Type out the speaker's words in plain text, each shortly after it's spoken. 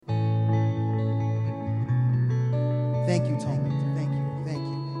Thank you, Tony. Thank you. Thank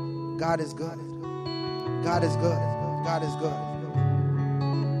you. God is good. God is good. God is good.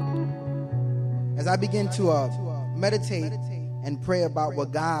 As I begin to meditate and pray about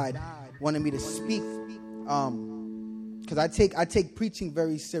what God wanted me to speak, because I take preaching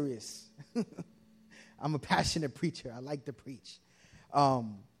very serious. I'm a passionate preacher. I like to preach. I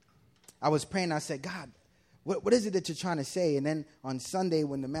was praying. I said, God, what is it that you're trying to say? And then on Sunday,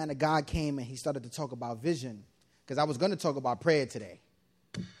 when the man of God came and he started to talk about vision, because I was going to talk about prayer today,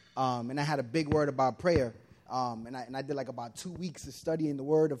 and I had a big word about prayer, and I did like about 2 weeks of studying the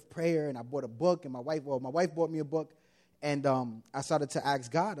word of prayer, and I bought a book, and my wife bought me a book, and I started to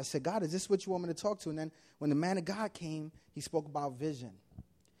ask God. I said, God, is this what you want me to talk to? And then when the man of God came, he spoke about vision,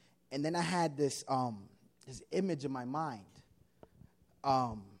 and then I had this image in my mind.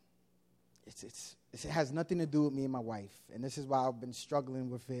 It has nothing to do with me and my wife, and this is why I've been struggling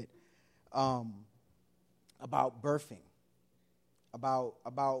with it. About birthing,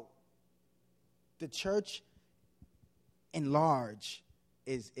 about the church in large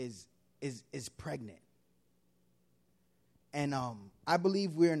is pregnant, and I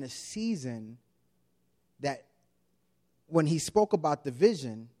believe we're in a season that when he spoke about the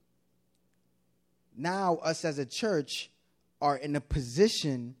vision, now us as a church are in a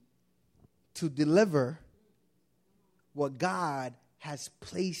position to deliver what God has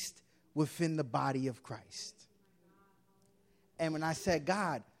placed within the body of Christ. And when I said,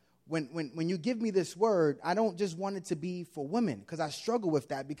 God, when you give me this word, I don't just want it to be for women, because I struggle with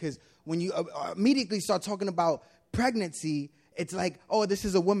that, because when you immediately start talking about pregnancy, it's like, oh, this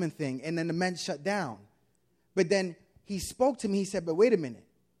is a woman thing, and then the men shut down. But then he spoke to me, he said, but wait a minute,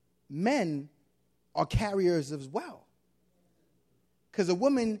 men are carriers as well, because a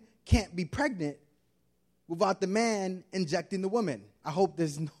woman can't be pregnant without the man injecting the woman. I hope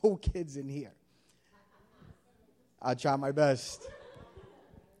there's no kids in here. I'll try my best.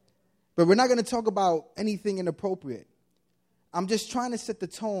 But we're not going to talk about anything inappropriate. I'm just trying to set the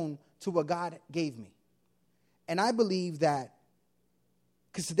tone to what God gave me. And I believe that,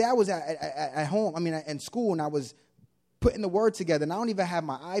 because today I was at home, in school, and I was putting the word together, and I don't even have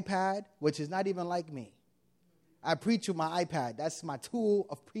my iPad, which is not even like me. I preach with my iPad. That's my tool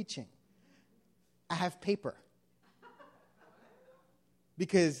of preaching. I have paper.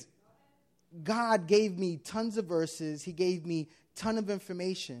 Because God gave me tons of verses. He gave me a ton of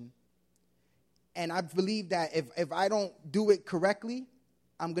information. And I believe that if I don't do it correctly,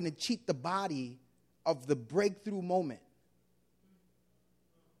 I'm going to cheat the body of the breakthrough moment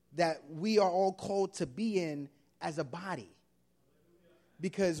that we are all called to be in as a body.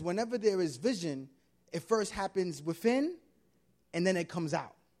 Because whenever there is vision, it first happens within, and then it comes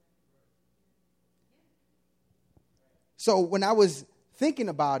out. So when I was thinking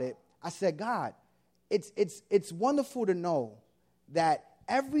about it, I said, God, it's wonderful to know that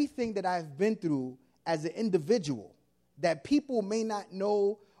everything that I've been through as an individual, that people may not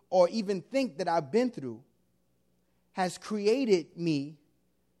know or even think that I've been through, has created me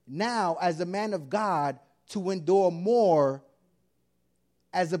now as a man of God to endure more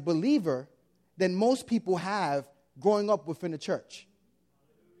as a believer than most people have growing up within the church.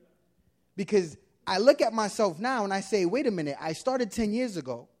 Because I look at myself now and I say, wait a minute, I started 10 years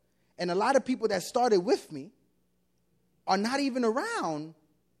ago, and a lot of people that started with me are not even around,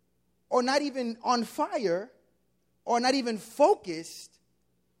 or not even on fire, or not even focused,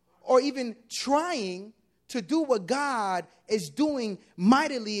 or even trying to do what God is doing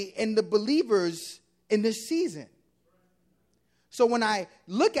mightily in the believers in this season. So when I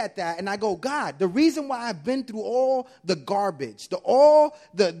look at that and I go, God, the reason why I've been through all the garbage,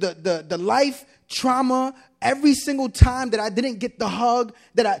 the life trauma, every single time that I didn't get the hug,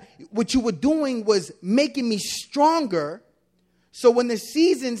 what you were doing was making me stronger. So when the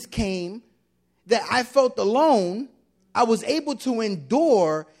seasons came that I felt alone, I was able to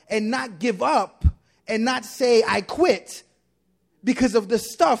endure and not give up and not say I quit because of the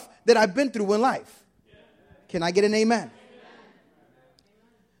stuff that I've been through in life. Can I get an amen?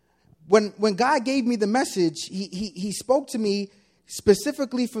 When God gave me the message, he spoke to me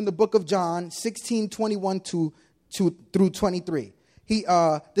specifically from the book of John 16:21 through 23.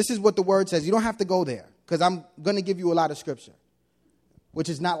 This is what the word says. You don't have to go there, because I'm going to give you a lot of scripture, which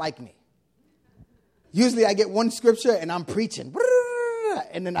is not like me. Usually I get one scripture and I'm preaching,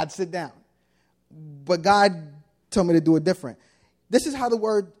 and then I'd sit down. But God told me to do it different. This is how the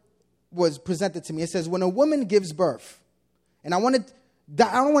word was presented to me. It says, when a woman gives birth, and I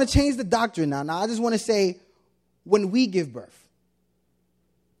don't want to change the doctrine now. Now I just want to say, when we give birth,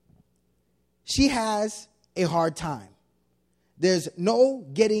 she has a hard time. There's no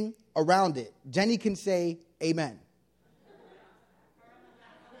getting around it. Jenny can say amen.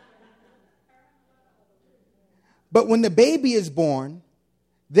 But when the baby is born,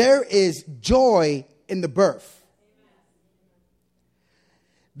 there is joy in the birth.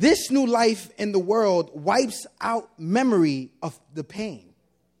 This new life in the world wipes out memory of the pain.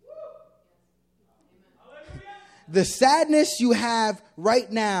 The sadness you have right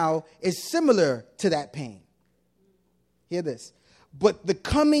now is similar to that pain. Hear this. But the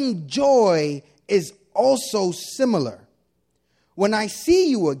coming joy is also similar. When I see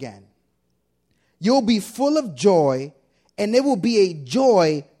you again, you'll be full of joy, and there will be a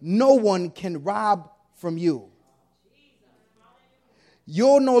joy no one can rob from you.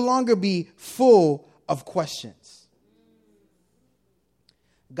 You'll no longer be full of questions.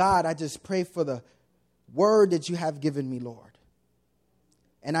 God, I just pray for the word that you have given me, Lord.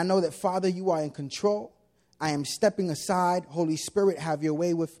 And I know that, Father, you are in control. I am stepping aside. Holy Spirit, have your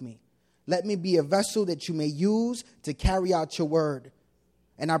way with me. Let me be a vessel that you may use to carry out your word.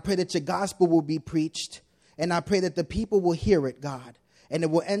 And I pray that your gospel will be preached. And I pray that the people will hear it, God. And it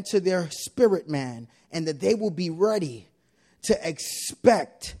will enter their spirit, man. And that they will be ready to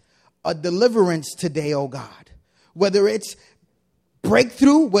expect a deliverance today, oh God. Whether it's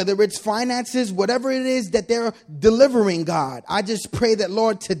breakthrough, whether it's finances, whatever it is that they're delivering, God. I just pray that,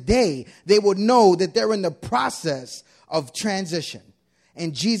 Lord, today they will know that they're in the process of transition.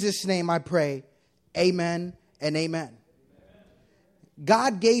 In Jesus' name I pray, amen and amen.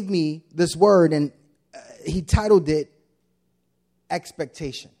 God gave me this word, and he titled it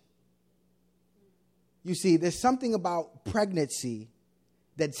Expectation. You see, there's something about pregnancy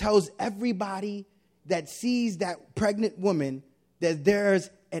that tells everybody that sees that pregnant woman that there's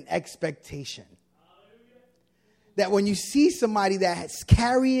an expectation. That when you see somebody that's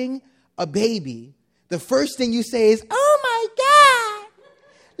carrying a baby, the first thing you say is, oh my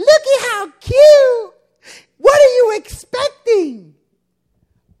God, look at how cute. What are you expecting?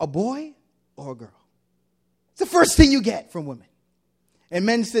 A boy or a girl? It's the first thing you get from women. And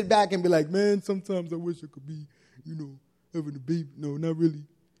men sit back and be like, man, sometimes I wish I could be, having a baby. No, not really.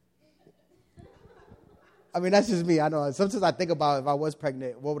 I mean, that's just me. I know. Sometimes I think about if I was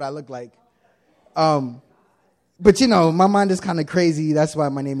pregnant, what would I look like? But, my mind is kind of crazy. That's why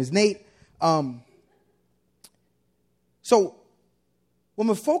my name is Nate. So when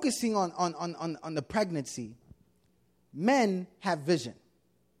we're focusing on the pregnancy, men have vision.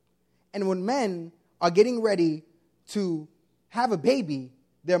 And when men are getting ready to have a baby,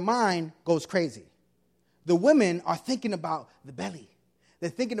 their mind goes crazy. The women are thinking about the belly. They're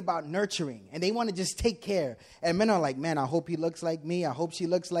thinking about nurturing, and they want to just take care. And men are like, man, I hope he looks like me. I hope she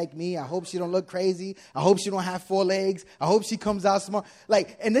looks like me. I hope she don't look crazy. I hope she don't have 4 legs. I hope she comes out smart.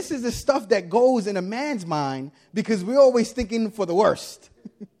 And this is the stuff that goes in a man's mind because we're always thinking for the worst.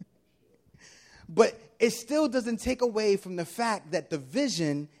 But it still doesn't take away from the fact that the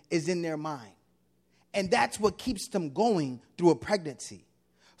vision is in their mind. And that's what keeps them going through a pregnancy.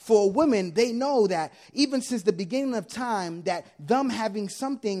 For women, they know that even since the beginning of time, that them having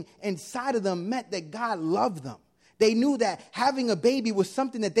something inside of them meant that God loved them. They knew that having a baby was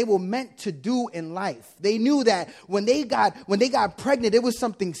something that they were meant to do in life. They knew that when they got pregnant, it was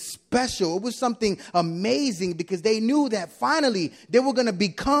something special. It was something amazing because they knew that finally they were going to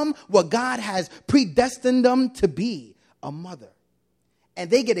become what God has predestined them to be, a mother. And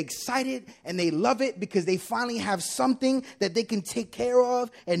they get excited and they love it because they finally have something that they can take care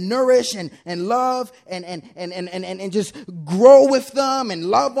of and nourish and love and just grow with them and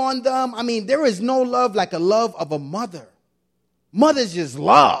love on them. I mean, there is no love like a love of a mother. Mothers just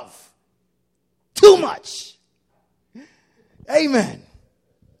love too much. Amen.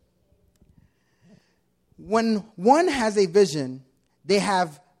 When one has a vision, they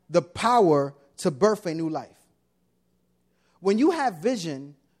have the power to birth a new life. When you have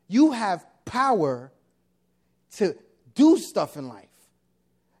vision, you have power to do stuff in life.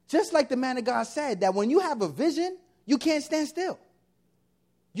 Just like the man of God said, that when you have a vision, you can't stand still.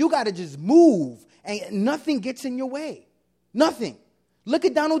 You got to just move, and nothing gets in your way. Nothing. Look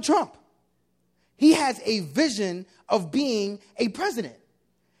at Donald Trump. He has a vision of being a president.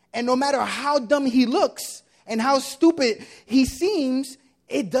 And no matter how dumb he looks and how stupid he seems,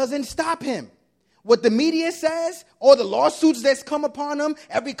 it doesn't stop him. What the media says, or the lawsuits that's come upon him,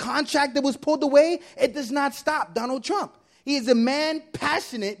 every contract that was pulled away, it does not stop Donald Trump. He is a man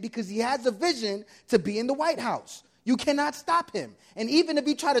passionate because he has a vision to be in the White House. You cannot stop him. And even if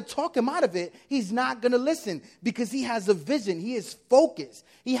you try to talk him out of it, he's not going to listen because he has a vision. He is focused.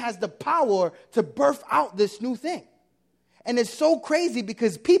 He has the power to birth out this new thing. And it's so crazy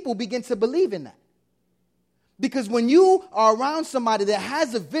because people begin to believe in that. Because when you are around somebody that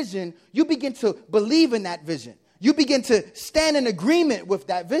has a vision, you begin to believe in that vision. You begin to stand in agreement with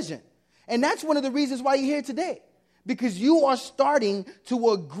that vision. And that's one of the reasons why you're here today. Because you are starting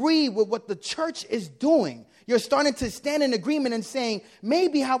to agree with what the church is doing. You're starting to stand in agreement and saying,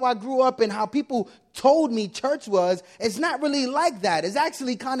 maybe how I grew up and how people told me church was, it's not really like that. It's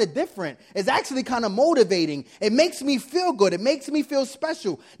actually kind of different. It's actually kind of motivating. It makes me feel good. It makes me feel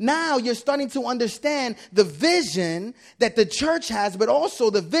special. Now you're starting to understand the vision that the church has, but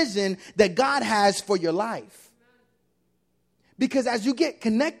also the vision that God has for your life. Because as you get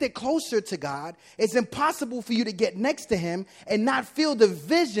connected closer to God, it's impossible for you to get next to him and not feel the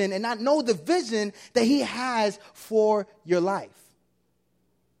vision and not know the vision that he has for your life.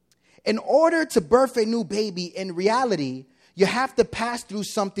 In order to birth a new baby, in reality, you have to pass through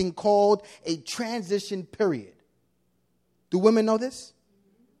something called a transition period. Do women know this?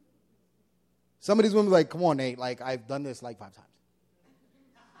 Some of these women are like, come on, Nate, like I've done this like 5 times.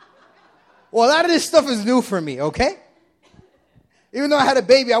 Well, a lot of this stuff is new for me, okay? Even though I had a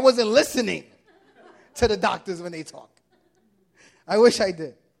baby, I wasn't listening to the doctors when they talk. I wish I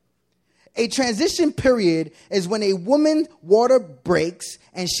did. A transition period is when a woman's water breaks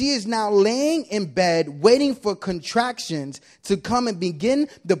and she is now laying in bed waiting for contractions to come and begin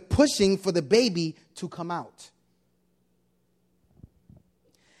the pushing for the baby to come out.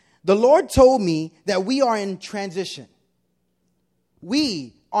 The Lord told me that we are in transition.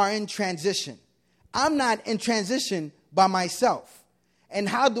 We are in transition. I'm not in transition by myself. And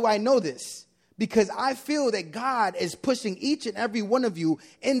how do I know this? Because I feel that God is pushing each and every one of you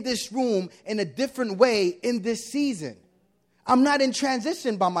in this room in a different way in this season. I'm not in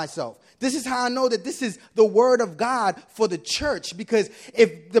transition by myself. This is how I know that this is the word of God for the church. Because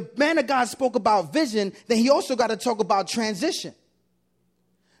if the man of God spoke about vision, then he also got to talk about transition.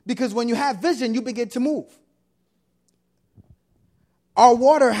 Because when you have vision, you begin to move. Our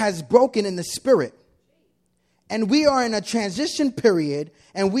water has broken in the spirit. And we are in a transition period,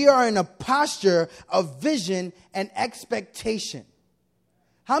 and we are in a posture of vision and expectation.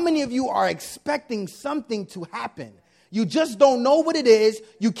 How many of you are expecting something to happen? You just don't know what it is.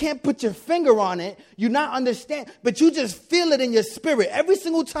 You can't put your finger on it. You not understand, but you just feel it in your spirit. Every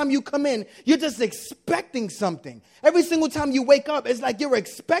single time you come in, you're just expecting something. Every single time you wake up, it's like you're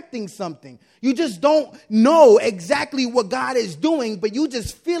expecting something. You just don't know exactly what God is doing, but you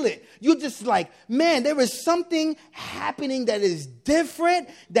just feel it. You just like, man, there is something happening that is different,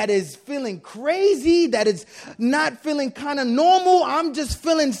 that is feeling crazy, that is not feeling kind of normal. I'm just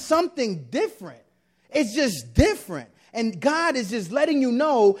feeling something different. It's just different. And God is just letting you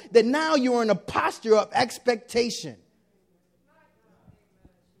know that now you're in a posture of expectation.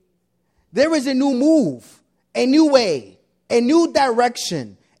 There is a new move, a new way, a new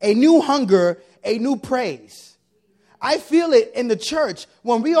direction, a new hunger, a new praise. I feel it in the church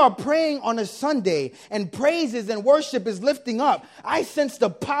when we are praying on a Sunday and praises and worship is lifting up. I sense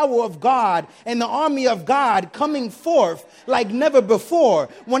the power of God and the army of God coming forth like never before.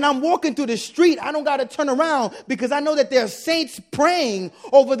 When I'm walking through the street, I don't got to turn around because I know that there are saints praying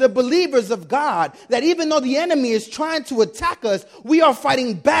over the believers of God. That even though the enemy is trying to attack us, we are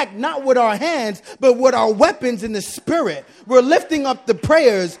fighting back not with our hands, but with our weapons in the spirit. We're lifting up the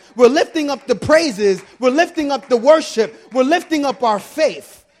prayers. We're lifting up the praises. We're lifting up the worship. We're lifting up our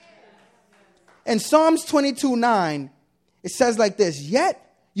faith. In Psalms 22:9, it says like this: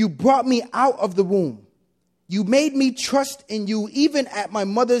 "Yet you brought me out of the womb. You made me trust in you even at my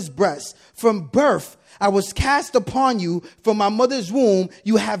mother's breast. From birth I was cast upon you. From my mother's womb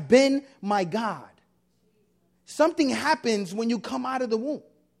you have been my God." Something happens when you come out of the womb.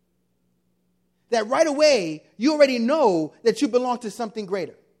 That right away you already know that you belong to something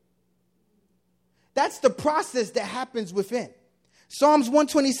greater. That's the process that happens within. Psalms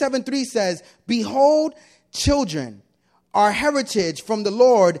 127:3 says, "Behold, children, our heritage from the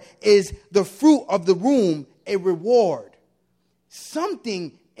Lord is the fruit of the womb, a reward."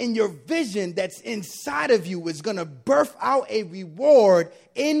 Something in your vision that's inside of you is going to birth out a reward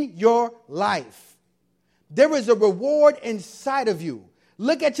in your life. There is a reward inside of you.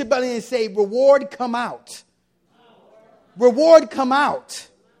 Look at your belly and say, "Reward, come out." Reward, come out.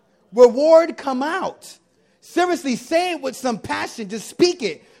 Reward, come out. Seriously, say it with some passion. Just speak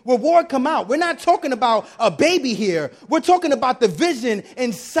it. Reward, come out. We're not talking about a baby here. We're talking about the vision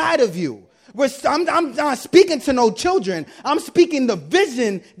inside of you. I'm not speaking to no children. I'm speaking the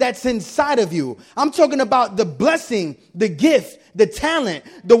vision that's inside of you. I'm talking about the blessing, the gift, the talent,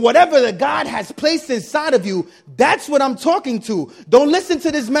 the whatever that God has placed inside of you. That's what I'm talking to. Don't listen to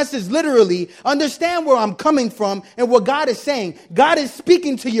this message literally. Understand where I'm coming from and what God is saying. God is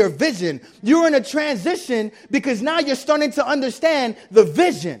speaking to your vision. You're in a transition because now you're starting to understand the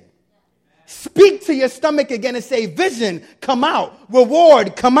vision. Speak to your stomach again and say, "Vision, come out.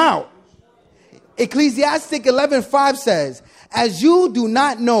 Reward, come out." Ecclesiastic 11:5 says, as you do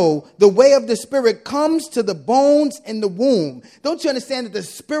not know, the way of the Spirit comes to the bones in the womb. Don't you understand that the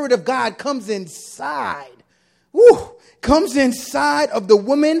Spirit of God comes inside? Woo! Comes inside of the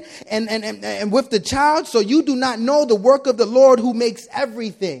woman and with the child. So you do not know the work of the Lord who makes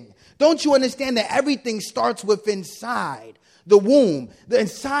everything. Don't you understand that everything starts with inside the womb, the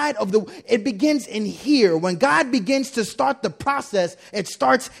inside of it begins in here. When God begins to start the process, it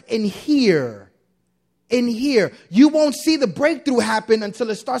starts in here. In here. You won't see the breakthrough happen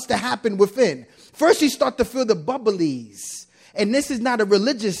until it starts to happen within. First, you start to feel the bubblies. And this is not a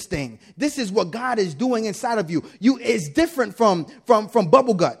religious thing. This is what God is doing inside of you. It's different from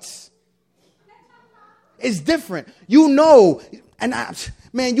bubble guts. It's different. You know,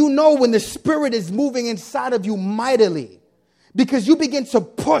 you know when the Spirit is moving inside of you mightily. Because you begin to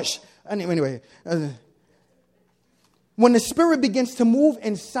push. Anyway, when the Spirit begins to move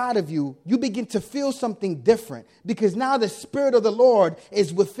inside of you, you begin to feel something different. Because now the Spirit of the Lord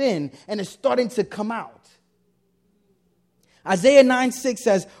is within and is starting to come out. Isaiah 9:6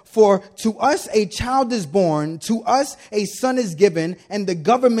 says, for to us a child is born, to us a son is given, and the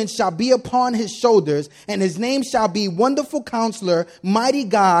government shall be upon his shoulders, and his name shall be Wonderful Counselor, Mighty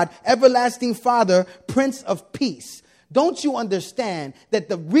God, Everlasting Father, Prince of Peace. Don't you understand that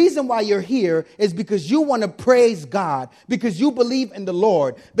the reason why you're here is because you want to praise God, because you believe in the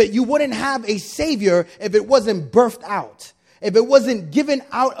Lord, but you wouldn't have a Savior if it wasn't birthed out, if it wasn't given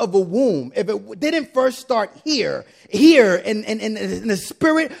out of a womb, if it didn't first start here. Here in the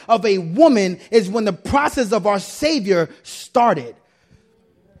spirit of a woman is when the process of our Savior started.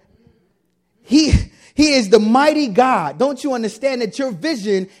 He is the mighty God. Don't you understand that your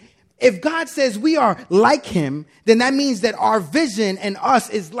vision, if God says we are like him, then that means that our vision and us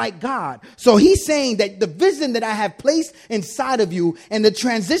is like God. So he's saying that the vision that I have placed inside of you and the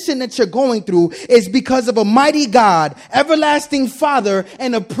transition that you're going through is because of a mighty God, everlasting Father,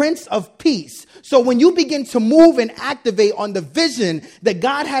 and a Prince of Peace. So when you begin to move and activate on the vision that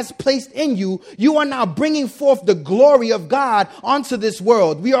God has placed in you, you are now bringing forth the glory of God onto this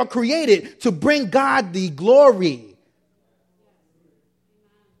world. We are created to bring God the glory.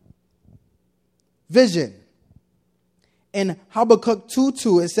 Vision. In Habakkuk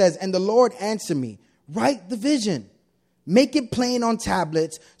 2:2, it says, and the Lord answered me, write the vision, make it plain on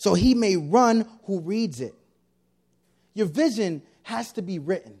tablets so he may run who reads it. Your vision has to be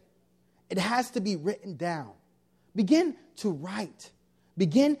written. It has to be written down. Begin to write.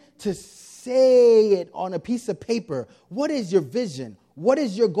 Begin to say it on a piece of paper. What is your vision? What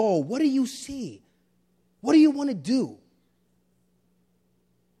is your goal? What do you see? What do you want to do?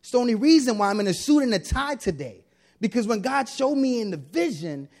 It's the only reason why I'm in a suit and a tie today. Because when God showed me in the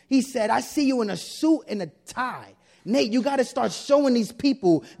vision, he said, I see you in a suit and a tie. Nate, you got to start showing these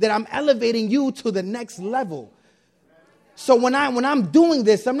people that I'm elevating you to the next level. So when I'm doing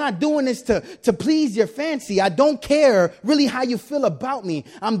this, I'm not doing this to please your fancy. I don't care really how you feel about me.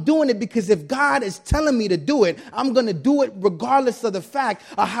 I'm doing it because if God is telling me to do it, I'm going to do it regardless of the fact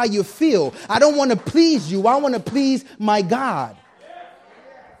of how you feel. I don't want to please you. I want to please my God.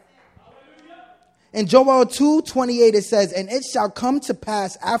 In Joel 2:28, it says, and it shall come to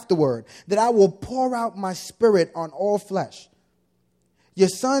pass afterward that I will pour out my spirit on all flesh. Your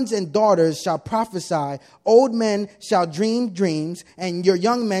sons and daughters shall prophesy, old men shall dream dreams, and your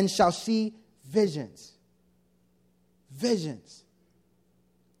young men shall see visions. Visions.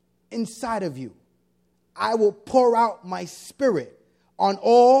 Inside of you. I will pour out my spirit on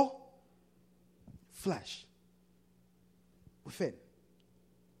all flesh. Within.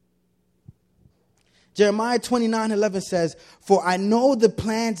 Jeremiah 29:11 says, for I know the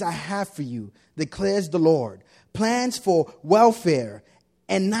plans I have for you, declares the Lord. Plans for welfare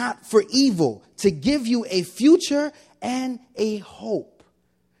and not for evil, to give you a future and a hope.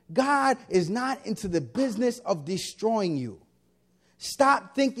 God is not into the business of destroying you.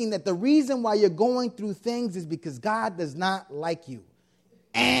 Stop thinking that the reason why you're going through things is because God does not like you.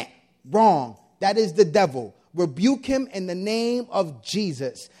 Wrong. That is the devil. Rebuke him in the name of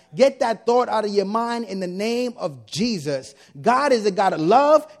Jesus. Get that thought out of your mind in the name of Jesus. God is a God of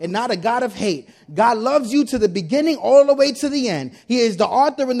love and not a God of hate. God loves you to the beginning all the way to the end. He is the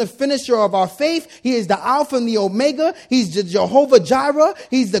author and the finisher of our faith. He is the Alpha and the Omega. He's the Jehovah Jireh.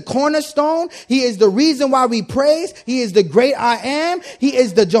 He's the cornerstone. He is the reason why we praise. He is the great I am. He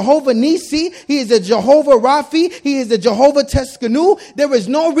is the Jehovah Nisi. He is the Jehovah Raphi. He is the Jehovah Teskanu. There is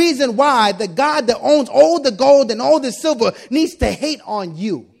no reason why the God that owns all the gold and all the silver needs to hate on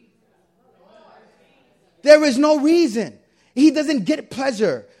you. There is no reason. He doesn't get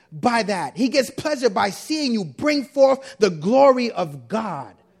pleasure by that. He gets pleasure by seeing you bring forth the glory of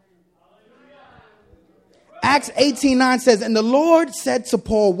God. Acts 18:9 says, and the Lord said to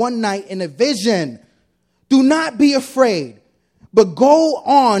Paul one night in a vision, do not be afraid, but go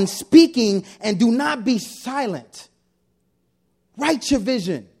on speaking and do not be silent. Write your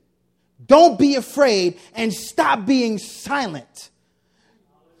vision. Don't be afraid and stop being silent.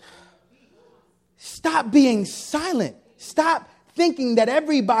 Stop being silent. Stop thinking that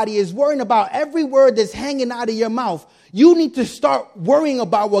everybody is worrying about every word that's hanging out of your mouth. You need to start worrying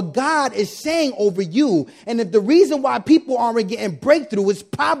about what God is saying over you. And if the reason why people aren't getting breakthrough is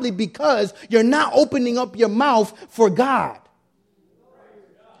probably because you're not opening up your mouth for God.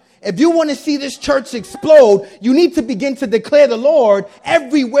 If you want to see this church explode, you need to begin to declare the Lord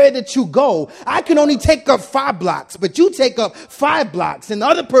everywhere that you go. I can only take up 5 blocks, but you take up 5 blocks and the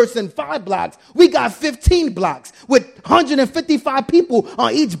other person 5 blocks. We got 15 blocks with 155 people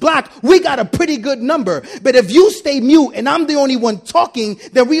on each block. We got a pretty good number. But if you stay mute and I'm the only one talking,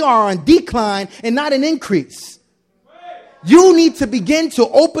 then we are on decline and not an increase. You need to begin to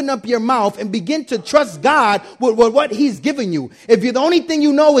open up your mouth and begin to trust God with what he's given you. If you're the only thing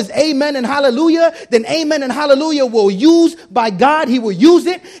you know is amen and hallelujah, then amen and hallelujah will use by God. He will use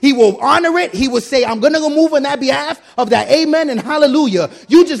it. He will honor it. He will say, I'm going to go move on that behalf of that amen and hallelujah.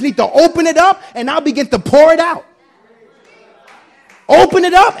 You just need to open it up and I'll begin to pour it out. Open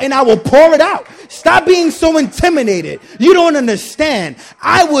it up and I will pour it out. Stop being so intimidated. You don't understand.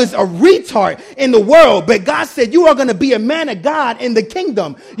 I was a retard in the world, but God said you are going to be a man of God in the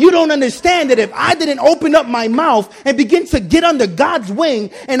kingdom. You don't understand that if I didn't open up my mouth and begin to get under God's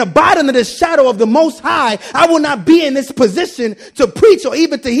wing and abide under the shadow of the Most High, I will not be in this position to preach or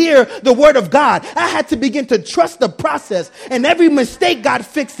even to hear the word of God. I had to begin to trust the process, and every mistake, God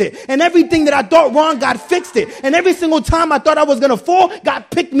fixed it. And everything that I thought wrong, God fixed it. And every single time I thought I was going to fall, God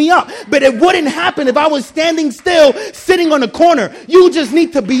picked me up. But it wouldn't happen if I was standing still, sitting on the corner. You just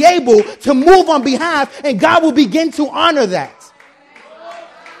need to be able to move on behalf, and God will begin to honor that.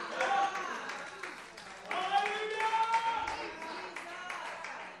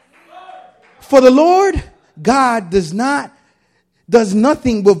 For the Lord God does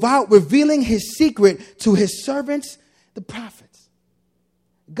nothing without revealing his secret to his servants, the prophets.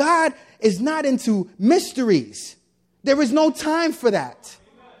 God is not into mysteries. There is no time for that.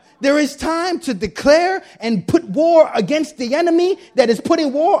 There is time to declare and put war against the enemy that is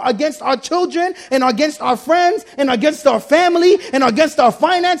putting war against our children and against our friends and against our family and against our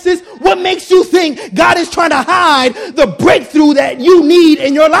finances. What makes you think God is trying to hide the breakthrough that you need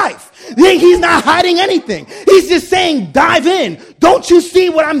in your life? He's not hiding anything. He's just saying, dive in. Don't you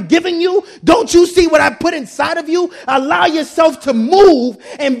see what I'm giving you? Don't you see what I put inside of you? Allow yourself to move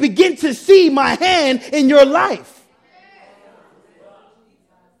and begin to see my hand in your life.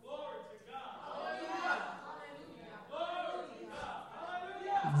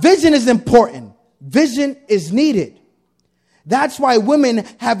 Vision is important. Vision is needed. That's why women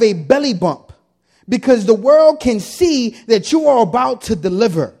have a belly bump, because the world can see that you are about to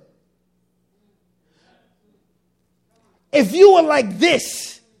deliver. If you were like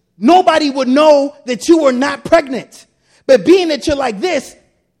this, nobody would know that you were not pregnant. But being that you're like this,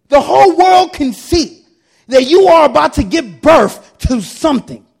 the whole world can see that you are about to give birth to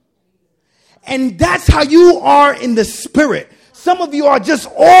something. And that's how you are in the spirit. Some of you are just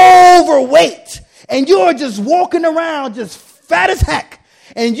overweight and you are just walking around just fat as heck.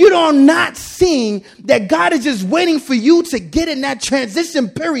 And you are not seeing that God is just waiting for you to get in that transition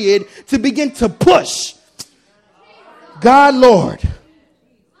period to begin to push. God, Lord.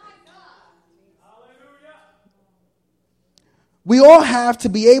 We all have to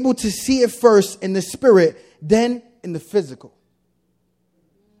be able to see it first in the spirit, then in the physical.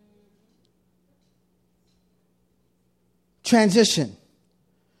 Transition.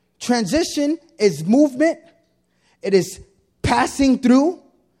 Transition is movement. It is passing through.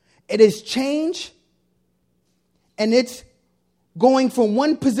 It is change. And it's going from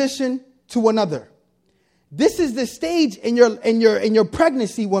one position to another. This is the stage in your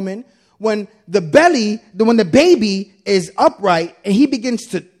pregnancy, woman, when the baby is upright and she begins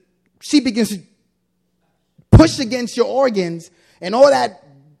to push against your organs and all that,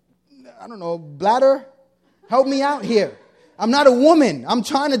 I don't know, bladder. Help me out here. I'm not a woman. I'm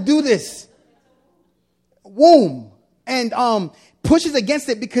trying to do this. Womb. And pushes against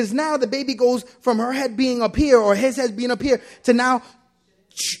it, because now the baby goes from her head being up here or his head being up here to now,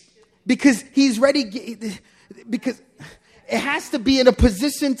 because he's ready, because it has to be in a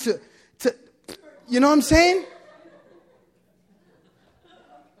position to you know what I'm saying?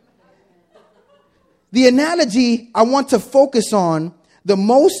 The analogy I want to focus on the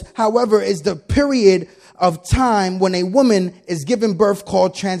most, however, is the period of time when a woman is giving birth,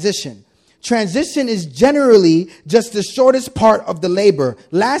 called transition. Transition is generally just the shortest part of the labor,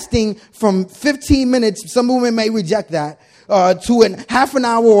 lasting from 15 minutes, some women may reject that, to half an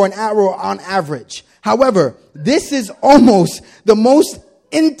hour or an hour on average. However, this is almost the most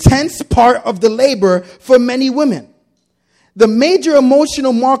intense part of the labor for many women. The major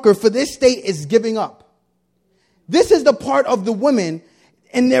emotional marker for this state is giving up. This is the part of the women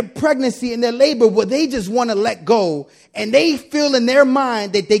in their pregnancy, in their labor, where they just want to let go, and they feel in their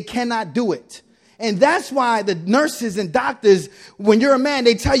mind that they cannot do it. And that's why the nurses and doctors, when you're a man,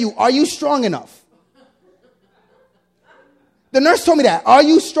 they tell you, are you strong enough? The nurse told me that. Are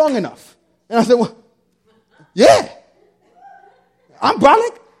you strong enough? And I said, well, yeah. I'm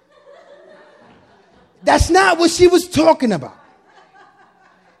brolic. That's not what she was talking about.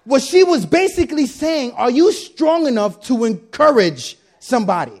 What she was basically saying, are you strong enough to encourage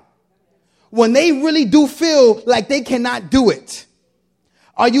somebody when they really do feel like they cannot do it?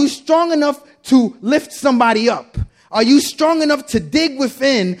 Are you strong enough to lift somebody up? Are you strong enough to dig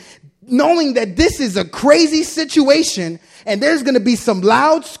within, knowing that this is a crazy situation and there's going to be some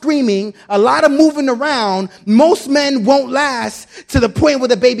loud screaming, a lot of moving around? Most men won't last to the point where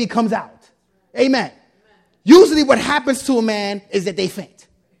the baby comes out. Amen. Usually what happens to a man is that they faint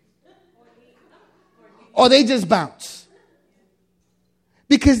or they just bounce,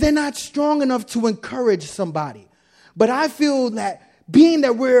 because they're not strong enough to encourage somebody. But I feel that being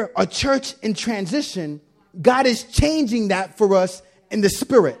that we're a church in transition, God is changing that for us in the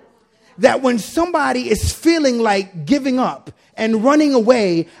spirit. That when somebody is feeling like giving up and running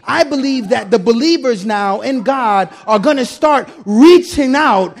away, I believe that the believers now in God are going to start reaching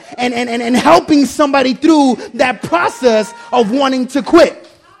out and helping somebody through that process of wanting to quit.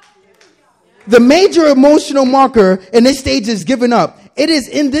 The major emotional marker in this stage is giving up. It is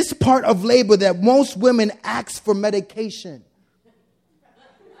in this part of labor that most women ask for medication.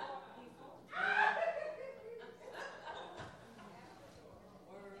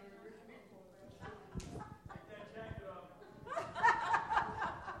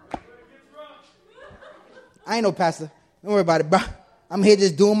 I ain't no pastor. Don't worry about it, bro. I'm here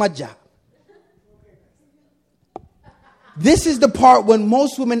just doing my job. This is the part when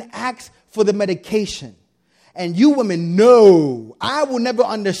most women ask for the medication. And you women know, I will never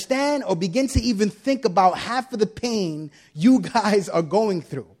understand or begin to even think about half of the pain you guys are going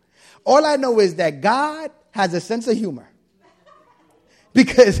through. All I know is that God has a sense of humor.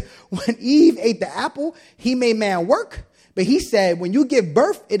 Because when Eve ate the apple, he made man work. But he said, when you give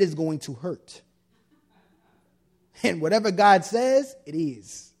birth, it is going to hurt. And whatever God says, it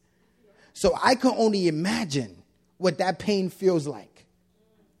is. So I can only imagine what that pain feels like.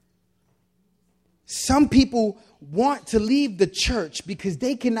 Some people want to leave the church because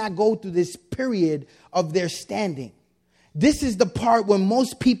they cannot go through this period of their standing. This is the part when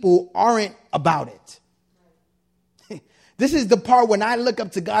most people aren't about it. This is the part when I look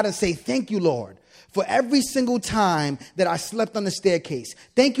up to God and say, thank you, Lord, for every single time that I slept on the staircase.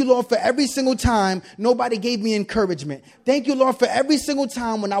 Thank you, Lord, for every single time nobody gave me encouragement. Thank you, Lord, for every single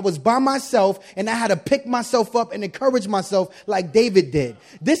time when I was by myself and I had to pick myself up and encourage myself like David did.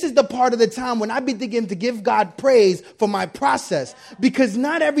 This is the part of the time when I begin to give God praise for my process, because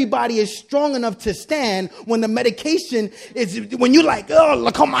not everybody is strong enough to stand when the medication is, when you're like, oh,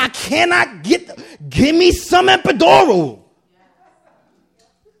 look, I cannot give me some epidural.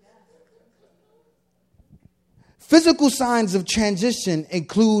 Physical signs of transition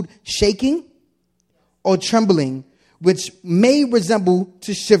include shaking or trembling, which may resemble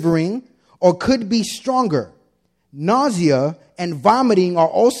to shivering or could be stronger. Nausea and vomiting are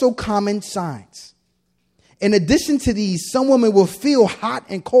also common signs. In addition to these, some women will feel hot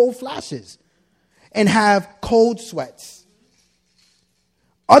and cold flashes and have cold sweats.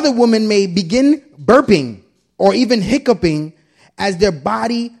 Other women may begin burping or even hiccuping as their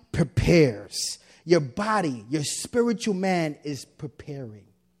body prepares. Your body, your spiritual man is preparing.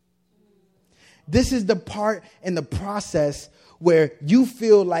 This is the part in the process where you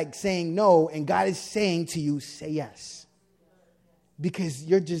feel like saying no, and God is saying to you, say yes. Because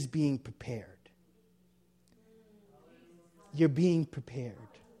you're just being prepared. You're being prepared.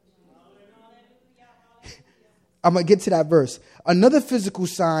 I'm going to get to that verse. Another physical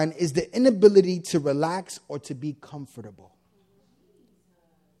sign is the inability to relax or to be comfortable.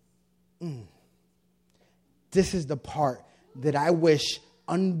 This is the part that I wish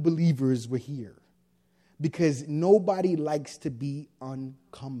unbelievers were here, because nobody likes to be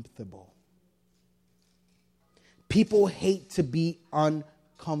uncomfortable. People hate to be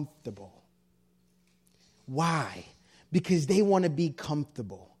uncomfortable. Why? Because they want to be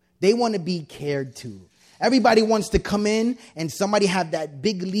comfortable. They want to be cared to. Everybody wants to come in and somebody have that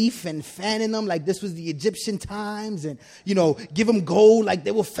big leaf and fan in them like this was the Egyptian times and, give them gold like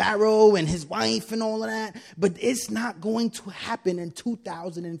they were Pharaoh and his wife and all of that. But it's not going to happen in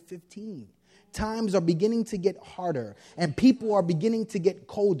 2015. Times are beginning to get harder and people are beginning to get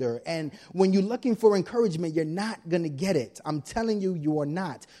colder. And when you're looking for encouragement, you're not going to get it. I'm telling you, you are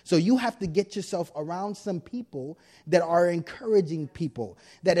not. So you have to get yourself around some people that are encouraging people.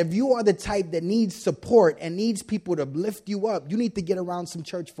 That if you are the type that needs support and needs people to lift you up, you need to get around some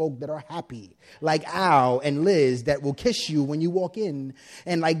church folk that are happy. Like Al and Liz that will kiss you when you walk in.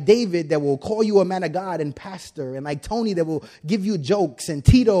 And like David that will call you a man of God and pastor. And like Tony that will give you jokes. And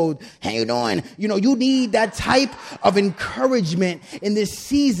Tito, how you doing? You need that type of encouragement in this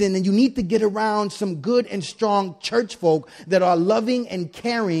season, and you need to get around some good and strong church folk that are loving and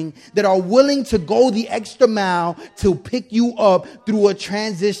caring, that are willing to go the extra mile to pick you up through a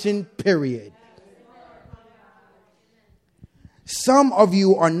transition period. Some of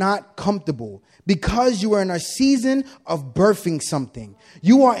you are not comfortable because you are in a season of birthing something.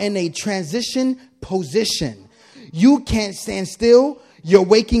 You are in a transition position. You can't stand still. You're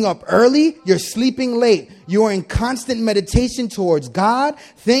waking up early. You're sleeping late. You're in constant meditation towards God.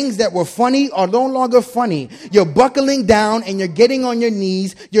 Things that were funny are no longer funny. You're buckling down and you're getting on your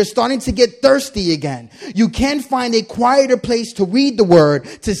knees. You're starting to get thirsty again. You can't find a quieter place to read the word,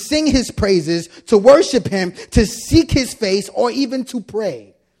 to sing his praises, to worship him, to seek his face, or even to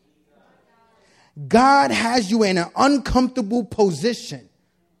pray. God has you in an uncomfortable position.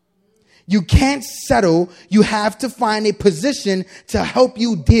 You can't settle. You have to find a position to help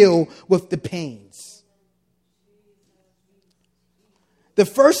you deal with the pains. The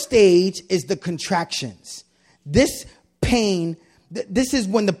first stage is the contractions. This pain, this is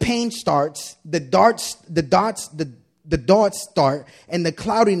when the pain starts, the dots start, and the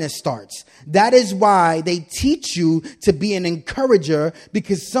cloudiness starts. That is why they teach you to be an encourager,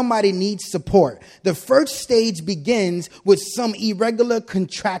 because somebody needs support. The first stage begins with some irregular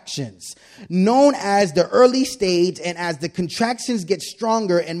contractions, known as the early stage, and as the contractions get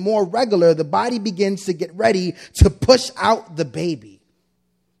stronger and more regular, the body begins to get ready to push out the baby.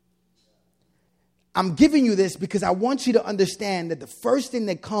 I'm giving you this because I want you to understand that the first thing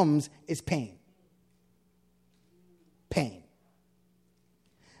that comes is pain. Pain.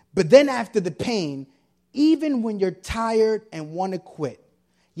 But then after the pain, even when you're tired and want to quit,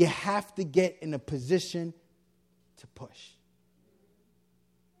 you have to get in a position to push.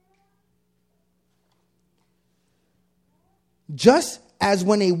 Just as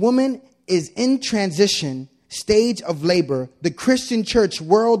when a woman is in transition stage of labor, the Christian church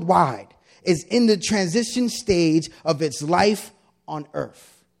worldwide is in the transition stage of its life on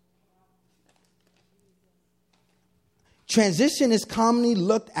earth. Transition is commonly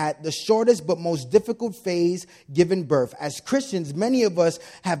looked at the shortest but most difficult phase given birth. As Christians, many of us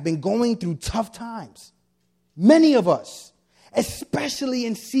have been going through tough times. Many of us, especially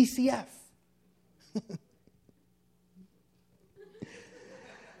in CCF.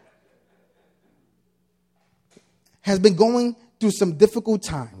 Has been going through some difficult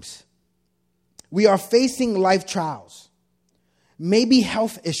times. We are facing life trials, maybe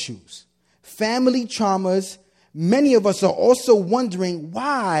health issues, family traumas. Many of us are also wondering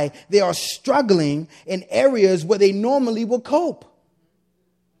why they are struggling in areas where they normally will cope.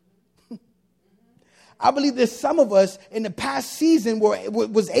 I believe there's some of us in the past season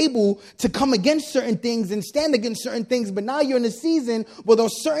was able to come against certain things and stand against certain things, but now you're in a season where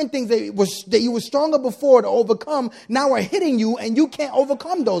those certain things that you were stronger before to overcome now are hitting you, and you can't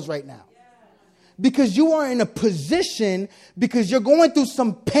overcome those right now. Because you are in a position, because you're going through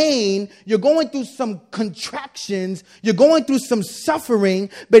some pain, you're going through some contractions, you're going through some suffering,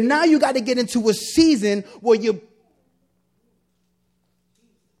 but now you got to get into a season where you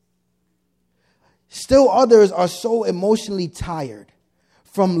still others are so emotionally tired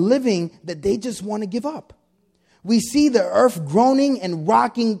from living that they just want to give up. We see the earth groaning and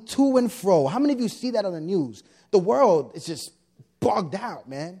rocking to and fro. How many of you see that on the news? The world is just bogged out,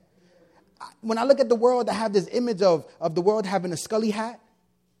 man. When I look at the world, I have this image of the world having a Scully hat,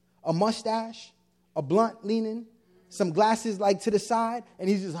 a mustache, a blunt leaning, some glasses like to the side, and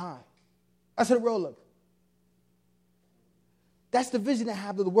he's just high. That's how the world looks. That's the vision I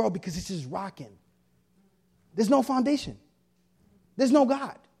have of the world, because it's just rocking. There's no foundation. There's no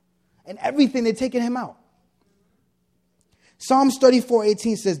God. And everything, they're taking him out. Psalms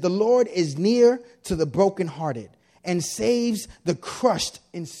 34:18 says, "The Lord is near to the brokenhearted and saves the crushed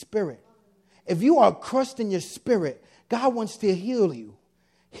in spirit." If you are crushed in your spirit, God wants to heal you.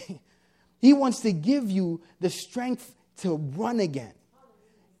 He wants to give you the strength to run again.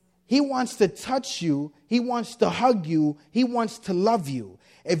 He wants to touch you. He wants to hug you. He wants to love you.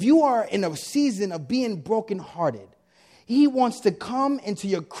 If you are in a season of being brokenhearted, he wants to come into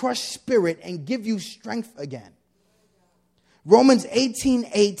your crushed spirit and give you strength again. Romans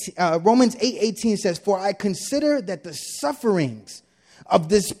 8:18 says, "For I consider that the sufferings of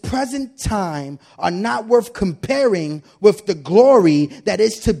this present time are not worth comparing with the glory that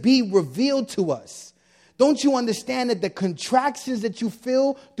is to be revealed to us." Don't you understand that the contractions that you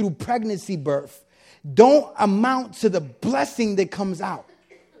feel through pregnancy birth don't amount to the blessing that comes out?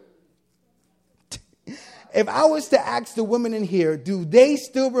 If I was to ask the women in here, do they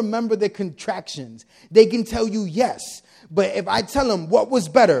still remember the contractions? They can tell you yes. But if I tell them what was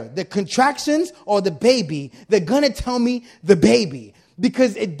better, the contractions or the baby, they're going to tell me the baby.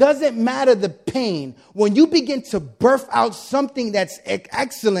 Because it doesn't matter the pain. When you begin to birth out something that's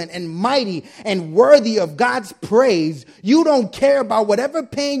excellent and mighty and worthy of God's praise, you don't care about whatever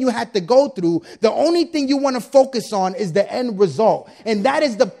pain you had to go through. The only thing you want to focus on is the end result. And that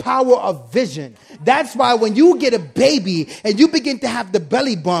is the power of vision. That's why when you get a baby and you begin to have the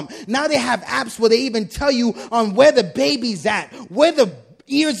belly bump, now they have apps where they even tell you on where the baby's at, where the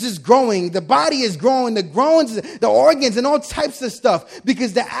ears is growing, the body is growing, the groans, the organs, and all types of stuff,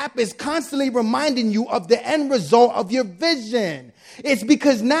 because the app is constantly reminding you of the end result of your vision. It's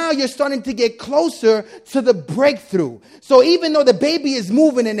because now you're starting to get closer to the breakthrough. So even though the baby is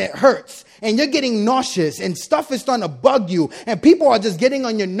moving and it hurts, and you're getting nauseous, and stuff is starting to bug you, and people are just getting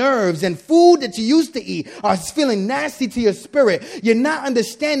on your nerves, and food that you used to eat are feeling nasty to your spirit, you're not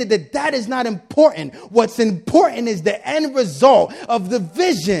understanding that that is not important. What's important is the end result of the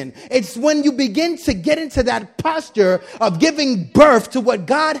vision. It's when you begin to get into that posture of giving birth to what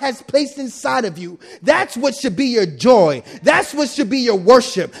God has placed inside of you. That's what should be your joy. That's what should be your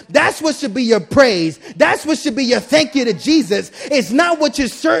worship. That's what should be your praise. That's what should be your thank you to Jesus. It's not what your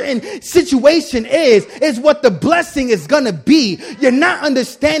certain situation is what the blessing is going to be. You're not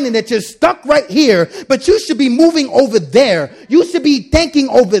understanding that you're stuck right here, but you should be moving over there. You should be thinking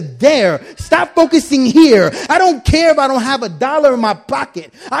over there. Stop focusing here. I don't care if I don't have $1 in my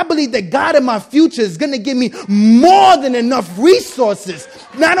pocket. I believe that God in my future is going to give me more than enough resources,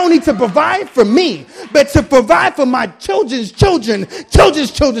 not only to provide for me, but to provide for my children's children.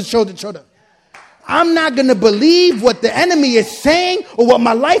 I'm not going to believe what the enemy is saying or what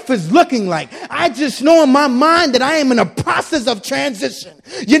my life is looking like. I just know in my mind that I am in a process of transition.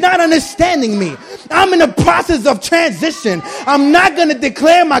 You're not understanding me. I'm in a process of transition. I'm not going to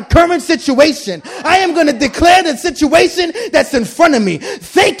declare my current situation. I am going to declare the situation that's in front of me.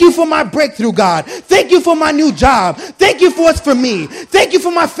 Thank you for my breakthrough, God. Thank you for my new job. Thank you for what's for me. Thank you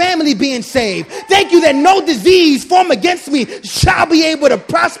for my family being saved. Thank you that no disease formed against me shall be able to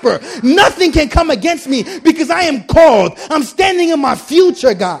prosper. Nothing can come against me because I am called. I'm standing in my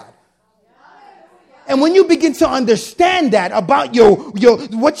future, God. And when you begin to understand that about your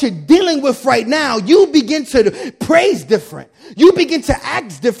what you're dealing with right now, you begin to praise different. You begin to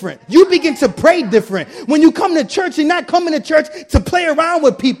act different. You begin to pray different. When you come to church, you're not coming to church to play around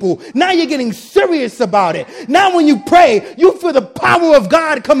with people. Now you're getting serious about it. Now when you pray, you feel the power of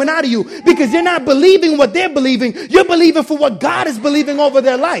God coming out of you because you're not believing what they're believing. You're believing for what God is believing over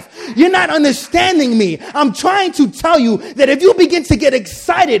their life. You're not understanding me. I'm trying to tell you that if you begin to get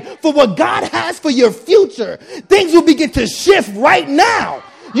excited for what God has for your future, things will begin to shift right now.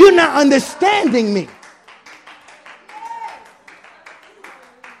 You're not understanding me.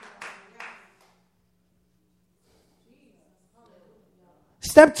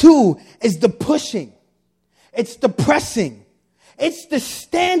 Step 2 is the pushing. It's the pressing. It's the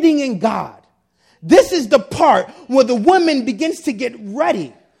standing in God. This is the part where the woman begins to get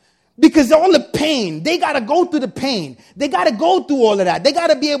ready. Because all the pain, they got to go through the pain. They got to go through all of that. They got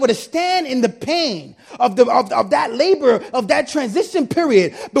to be able to stand in the pain of that labor, of that transition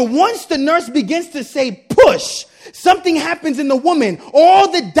period. But once the nurse begins to say push, something happens in the woman.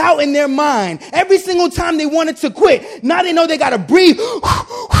 All the doubt in their mind, every single time they wanted to quit, now they know they got to breathe.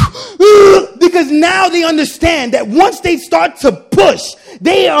 Because now they understand that once they start to push,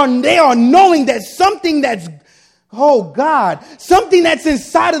 they are knowing that something that's something that's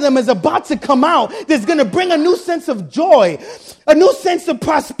inside of them is about to come out that's going to bring a new sense of joy, a new sense of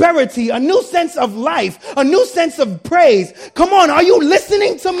prosperity, a new sense of life, a new sense of praise. Come on, are you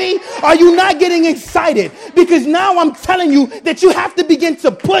listening to me? Are you not getting excited? Because now I'm telling you that you have to begin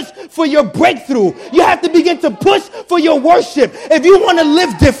to push for your breakthrough. You have to begin to push for your worship. If you want to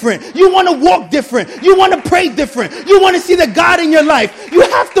live different, you want to walk different, you want to pray different, you want to see the God in your life, you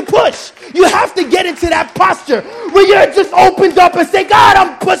have to push. You have to get into that posture where you're just opened up and say, God,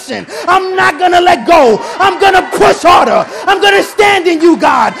 I'm pushing. I'm not going to let go. I'm going to push harder. I'm going to stand in you,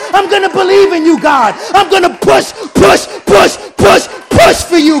 God. I'm going to believe in you, God. I'm going to push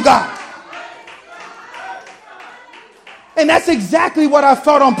for you, God. And that's exactly what I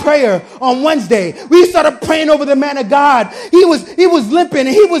felt on prayer on Wednesday. We started praying over the man of God. He was limping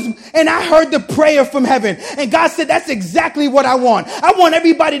and I heard the prayer from heaven. And God said, that's exactly what I want. I want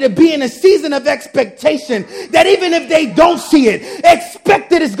everybody to be in a season of expectation that even if they don't see it, expect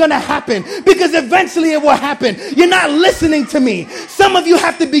that it's going to happen because eventually it will happen. You're not listening to me. Some of you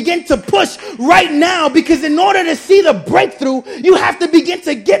have to begin to push right now because in order to see the breakthrough, you have to begin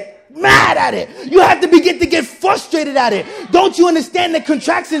to get mad at it. You have to begin to get frustrated at it. Don't you understand that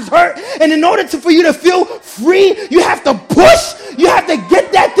contractions hurt? And in order for you to feel free, you have to push. You have to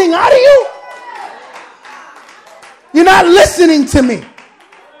get that thing out of you. You're not listening to me.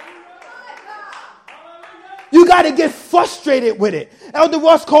 You got to get frustrated with it. Elder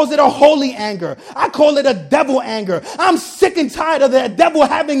Ross calls it a holy anger. I call it a devil anger. I'm sick and tired of the devil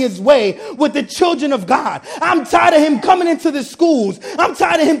having his way with the children of God. I'm tired of him coming into the schools. I'm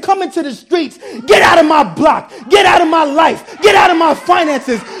tired of him coming to the streets. Get out of my block. Get out of my life. Get out of my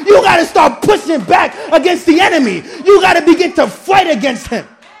finances. You got to start pushing back against the enemy. You got to begin to fight against him.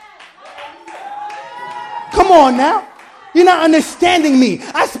 Come on now. You're not understanding me.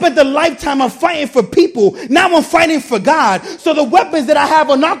 I spent a lifetime of fighting for people. Now I'm fighting for God. So the weapons that I have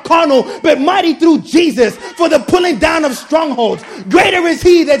are not carnal, but mighty through Jesus for the pulling down of strongholds. Greater is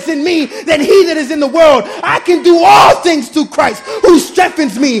he that's in me than he that is in the world. I can do all things through Christ who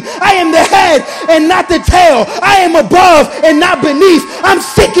strengthens me. I am the head and not the tail. I am above and not beneath. I'm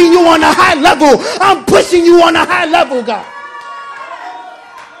seeking you on a high level. I'm pushing you on a high level, God.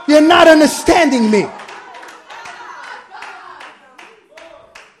 You're not understanding me.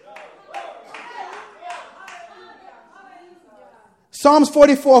 Psalms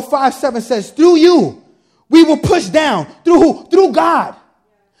 44:5-7 says, through you, we will push down. Through who? Through God.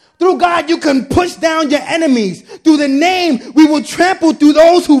 Through God, you can push down your enemies. Through the name, we will trample through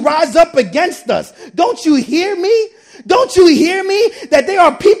those who rise up against us. Don't you hear me? Don't you hear me? That there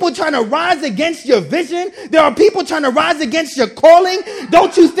are people trying to rise against your vision. There are people trying to rise against your calling.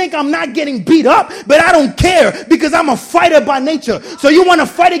 Don't you think I'm not getting beat up? But I don't care because I'm a fighter by nature. So you want to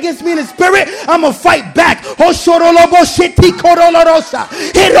fight against me in the spirit? I'm going to fight back.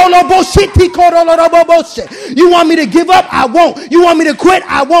 You want me to give up? I won't. You want me to quit?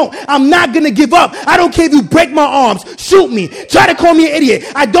 I won't. I'm not going to give up. I don't care if you break my arms. Shoot me. Try to call me an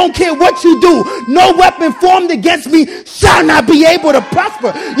idiot. I don't care what you do. No weapon formed against me shall not be able to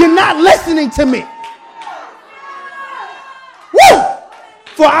prosper. You're not listening to me. Woo!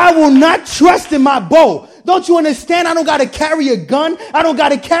 For I will not trust in my bow. Don't you understand? I don't got to carry a gun. I don't got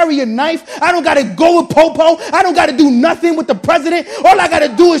to carry a knife. I don't got to go with Popo. I don't got to do nothing with the president. All I got to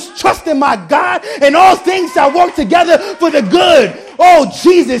do is trust in my God, and all things shall work together for the good. Oh,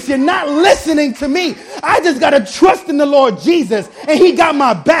 Jesus, you're not listening to me. I just got to trust in the Lord Jesus, and he got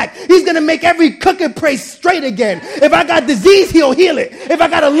my back. He's going to make every crooked place straight again. If I got disease, he'll heal it. If I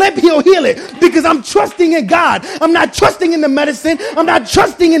got a limp, he'll heal it because I'm trusting in God. I'm not trusting in the medicine. I'm not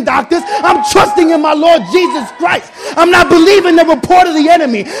trusting in doctors. I'm trusting in my Lord Jesus Christ. I'm not believing the report of the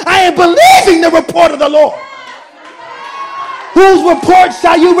enemy. I am believing the report of the Lord. Whose report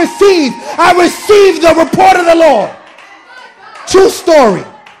shall you receive? I receive the report of the Lord. True story.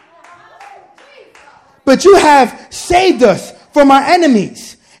 But you have saved us from our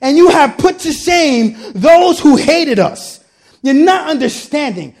enemies, and you have put to shame those who hated us. You're not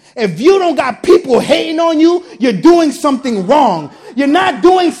understanding. If you don't got people hating on you, you're doing something wrong. You're not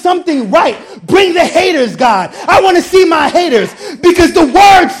doing something right. Bring the haters, God. I want to see my haters because the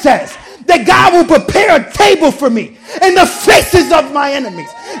word says that God will prepare a table for me in the faces of my enemies.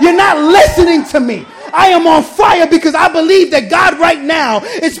 You're not listening to me. I am on fire because I believe that God right now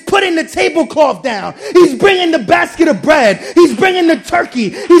is putting the tablecloth down. He's bringing the basket of bread. He's bringing the turkey.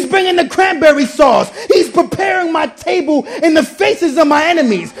 He's bringing the cranberry sauce. He's preparing my table in the faces of my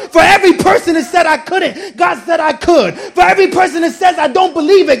enemies. For every person that said I couldn't, God said I could. For every person that says I don't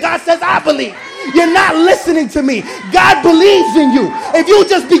believe it, God says I believe. You're not listening to me. God believes in you. If you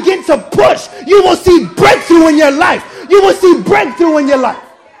just begin to push, you will see breakthrough in your life. You will see breakthrough in your life.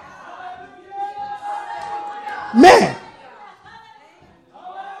 Man.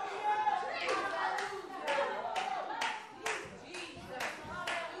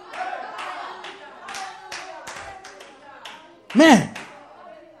 Man.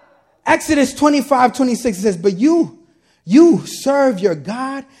 Exodus 25:26 says, but you You serve your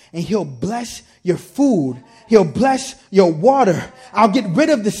God and he'll bless your food. He'll bless your water. I'll get rid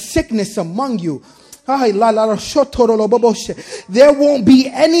of the sickness among you. There won't be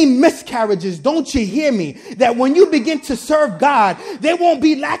any miscarriages. Don't you hear me? That when you begin to serve God, there won't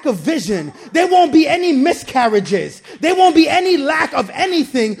be lack of vision. There won't be any miscarriages. There won't be any lack of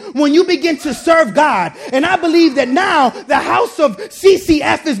anything when you begin to serve God. And I believe that now the house of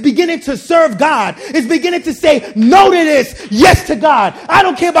CCF is beginning to serve God. It's beginning to say no to this, yes to God. I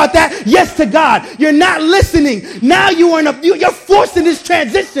don't care about that, yes to God. You're not listening. Now you're forcing this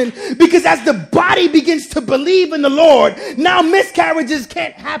transition, because as the body begins to believe in the Lord, now miscarriages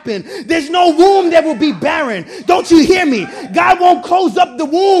can't happen. There's no womb that will be barren. Don't you hear me? God won't close up the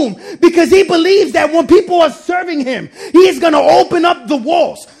womb, because he believes that when people are serving him, he is going to open up the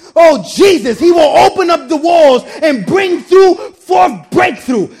walls. Oh, Jesus, he will open up the walls and bring forth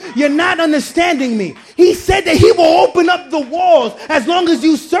breakthrough. You're not understanding me. He said that he will open up the walls as long as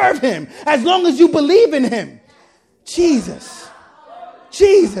you serve him, as long as you believe in him. Jesus.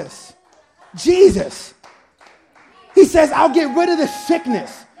 He says, I'll get rid of the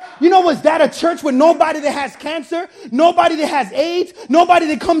sickness. You know, was that a church with nobody that has cancer, nobody that has AIDS, nobody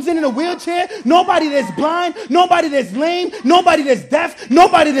that comes in a wheelchair, nobody that's blind, nobody that's lame, nobody that's deaf,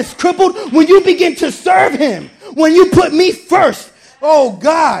 nobody that's crippled? When you begin to serve him, when you put me first, oh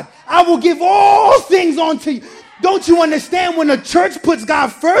God, I will give all things onto you. Don't you understand? When the church puts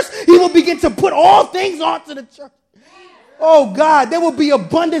God first, he will begin to put all things onto the church. Oh God, there will be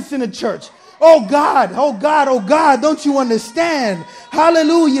abundance in the church. Oh God, don't you understand?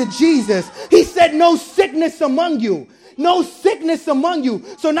 Hallelujah, Jesus. He said no sickness among you. No sickness among you.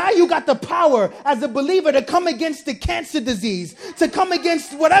 So now you got the power as a believer to come against the cancer disease, to come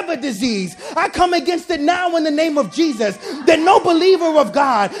against whatever disease. I come against it now in the name of Jesus. That no believer of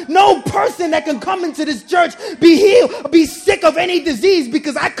God, no person that can come into this church be healed, be sick of any disease,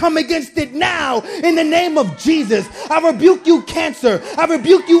 because I come against it now in the name of Jesus. I rebuke you cancer. I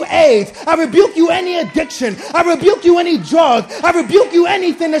rebuke you AIDS. I rebuke you any addiction. I rebuke you any drug. I rebuke you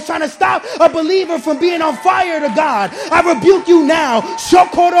anything that's trying to stop a believer from being on fire to God. I rebuke you now.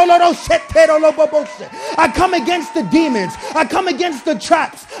 I come against the demons. I come against the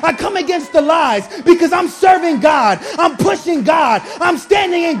traps. I come against the lies, because I'm serving God. I'm pushing God. I'm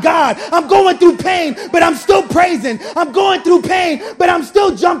standing in God. I'm going through pain, but I'm still praising. I'm going through pain, but I'm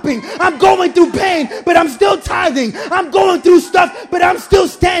still jumping. I'm going through pain, but I'm still tithing. I'm going through stuff, but I'm still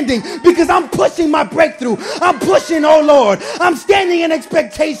standing, because I'm pushing my breakthrough. I'm pushing, oh Lord. I'm standing in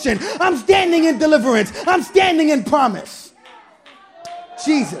expectation. I'm standing in deliverance. I'm standing in promise.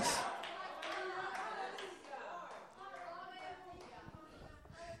 Jesus.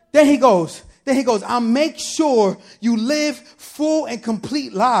 Then he goes, I'll make sure you live full and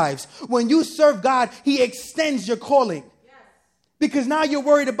complete lives. When you serve God, he extends your calling. Because now you're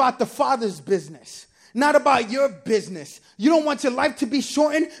worried about the Father's business, not about your business. You don't want your life to be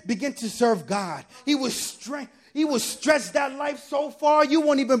shortened. Begin to serve God. He will stretch that life so far you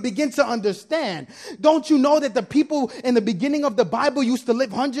won't even begin to understand. Don't you know that the people in the beginning of the Bible used to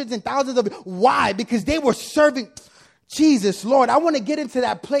live hundreds and thousands of years? Why? Because they were serving Jesus, Lord. I want to get into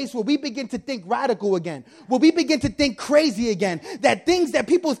that place where we begin to think radical again, where we begin to think crazy again, that things that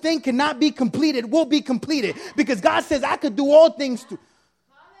people think cannot be completed will be completed, because God says I could do all things through.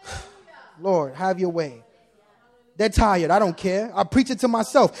 Lord, have your way. They're tired. I don't care. I preach it to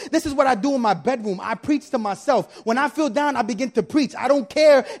myself. This is what I do in my bedroom. I preach to myself. When I feel down, I begin to preach. I don't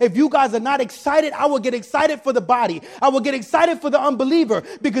care if you guys are not excited. I will get excited for the body. I will get excited for the unbeliever,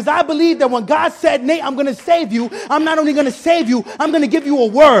 because I believe that when God said, Nate, I'm going to save you, I'm not only going to save you, I'm going to give you a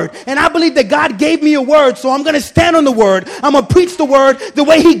word. And I believe that God gave me a word, so I'm going to stand on the word. I'm going to preach the word the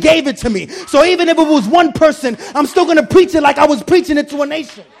way he gave it to me. So even if it was one person, I'm still going to preach it like I was preaching it to a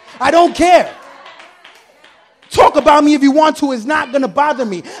nation. I don't care. Talk about me if you want to. It's not going to bother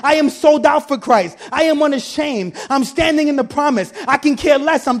me. I am sold out for Christ. I am unashamed. I'm standing in the promise. I can care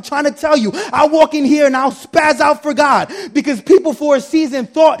less. I'm trying to tell you. I'll walk in here and I'll spaz out for God, because people for a season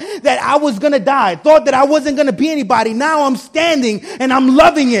thought that I was going to die, thought that I wasn't going to be anybody. Now I'm standing and I'm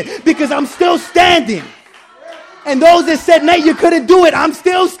loving it, because I'm still standing. And those that said, Nate, you couldn't do it, I'm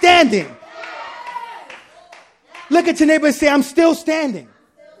still standing. Look at your neighbor and say, I'm still standing.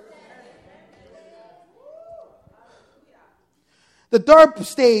 The third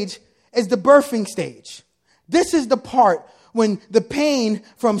stage is the birthing stage. This is the part when the pain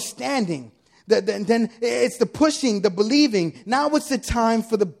from standing, then it's the pushing, the believing. Now it's the time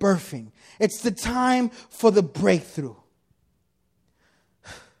for the birthing. It's the time for the breakthrough.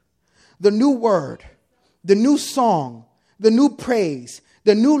 The new word, the new song, the new praise,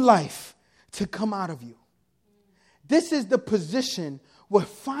 the new life to come out of you. This is the position where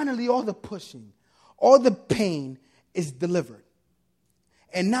finally all the pushing, all the pain is delivered.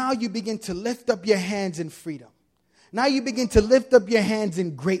 And now you begin to lift up your hands in freedom. Now you begin to lift up your hands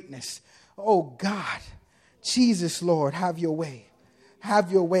in greatness. Oh God, Jesus, Lord, have your way.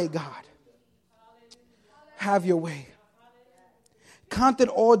 Have your way, God. Have your way. Count it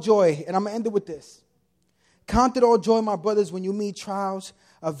all joy, and I'm going to end it with this. Count it all joy, my brothers, when you meet trials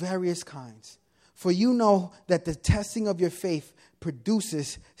of various kinds. For you know that the testing of your faith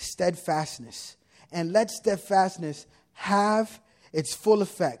produces steadfastness. And let steadfastness have its full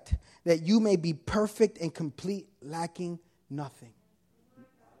effect, that you may be perfect and complete, lacking nothing.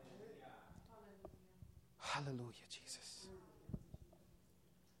 Hallelujah, Jesus.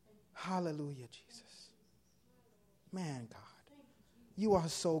 Hallelujah, Jesus. Man, God, you are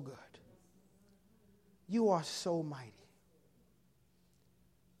so good. You are so mighty.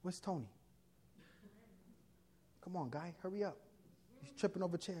 Where's Tony? Come on, guy, hurry up. He's tripping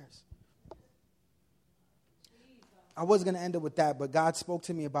over chairs. I was going to end it with that, but God spoke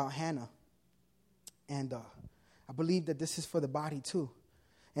to me about Hannah. And I believe that this is for the body too.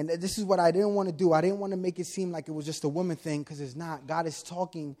 And this is what I didn't want to do. I didn't want to make it seem like it was just a woman thing, because it's not. God is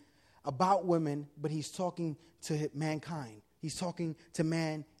talking about women, but he's talking to mankind. He's talking to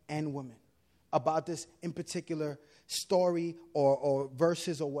man and woman about this in particular story or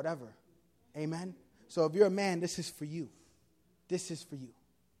verses or whatever. Amen? So if you're a man, this is for you. This is for you.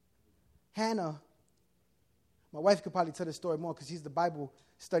 Hannah, my wife could probably tell the story more because she's the Bible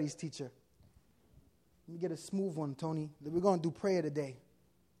studies teacher. Let me get a smooth one, Tony. We're going to do prayer today.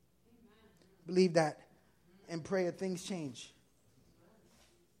 Believe that in prayer things change.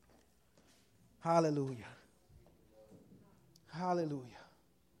 Hallelujah. Hallelujah.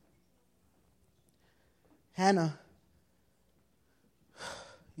 Hannah,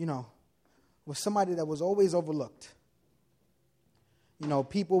 was somebody that was always overlooked.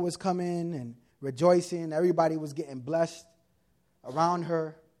 People was coming and rejoicing. Everybody was getting blessed around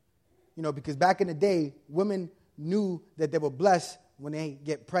her. Because back in the day, women knew that they were blessed when they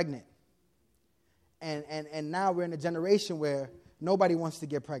get pregnant. And now we're in a generation where nobody wants to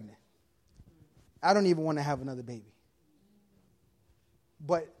get pregnant. I don't even want to have another baby.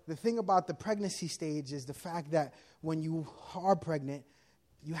 But the thing about the pregnancy stage is the fact that when you are pregnant,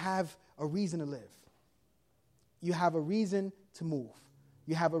 you have a reason to live. You have a reason to move.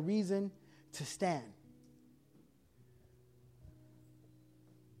 You have a reason to stand.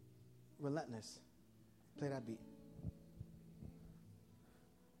 Relentless. Play that beat.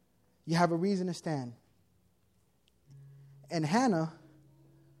 You have a reason to stand. And Hannah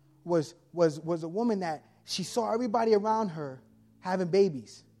was a woman that she saw everybody around her having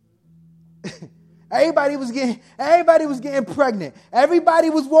babies. Everybody was getting pregnant. Everybody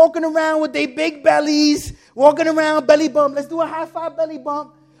was walking around with their big bellies, walking around belly bump. Let's do a high five belly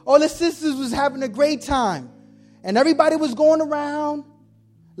bump. All the sisters was having a great time. And everybody was going around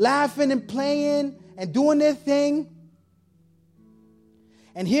laughing and playing and doing their thing.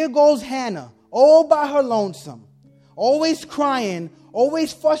 And here goes Hannah, all by her lonesome, always crying,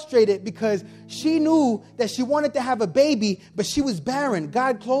 always frustrated because she knew that she wanted to have a baby, but she was barren.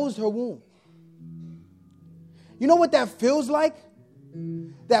 God closed her womb. You know what that feels like?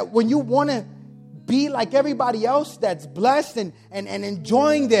 That when you want to be like everybody else that's blessed and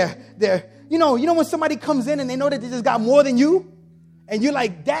enjoying their when somebody comes in and they know that they just got more than you, and you're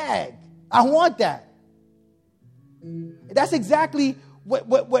like, Dad, I want that. That's exactly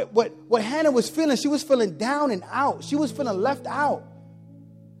what Hannah was feeling. She was feeling down and out. She was feeling left out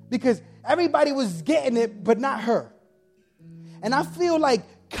because everybody was getting it, but not her. And I feel like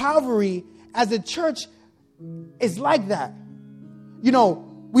Calvary as a church is like that.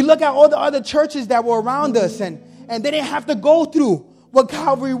 We look at all the other churches that were around us and they didn't have to go through what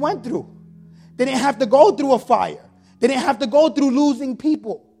Calvary went through. They didn't have to go through a fire. They didn't have to go through losing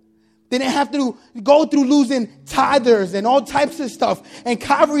people. They didn't have to go through losing tithers and all types of stuff. And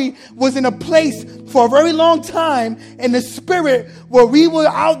Calvary was in a place for a very long time in the spirit where we were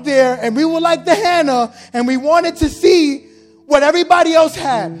out there and we were like the Hannah and we wanted to see what everybody else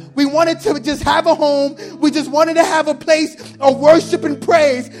had. We wanted to just have a home. We just wanted to have a place of worship and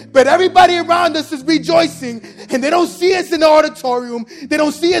praise. But everybody around us is rejoicing and they don't see us in the auditorium. They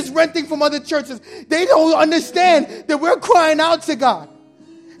don't see us renting from other churches. They don't understand that we're crying out to God.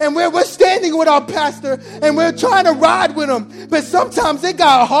 And we're standing with our pastor and we're trying to ride with him. But sometimes it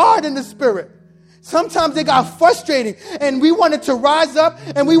got hard in the spirit. Sometimes it got frustrating and we wanted to rise up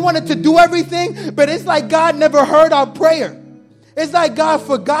and we wanted to do everything. But it's like God never heard our prayer. It's like God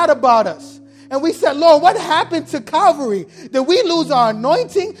forgot about us. And we said, Lord, what happened to Calvary? Did we lose our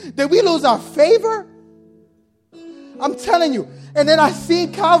anointing? Did we lose our favor? I'm telling you. And then I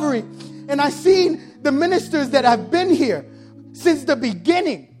seen Calvary, and I seen the ministers that have been here since the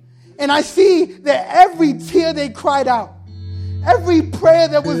beginning. And I see that every tear they cried out, every prayer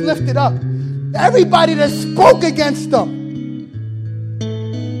that was lifted up, everybody that spoke against them.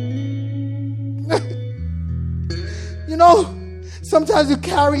 You know, sometimes you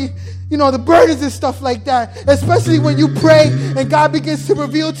carry, the burdens and stuff like that, especially when you pray and God begins to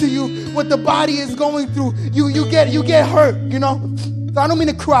reveal to you what the body is going through. You get hurt, So I don't mean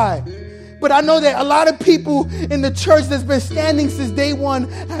to cry, but I know that a lot of people in the church that's been standing since day one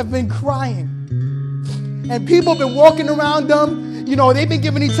have been crying. And people have been walking around them. They've been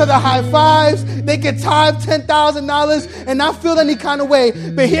giving each other high fives. They get tithe $10,000 and not feel any kind of way.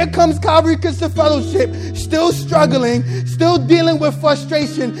 But here comes Calvary Christian Fellowship, still struggling, still dealing with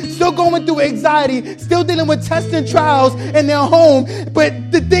frustration, still going through anxiety, still dealing with tests and trials in their home.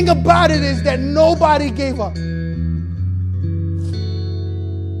 But the thing about it is that nobody gave up.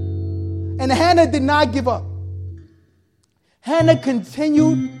 And Hannah did not give up. Hannah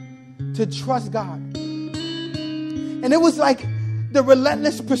continued to trust God. And it was like the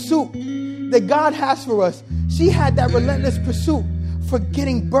relentless pursuit that God has for us. She had that relentless pursuit for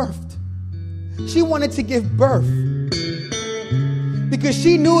getting birthed. She wanted to give birth because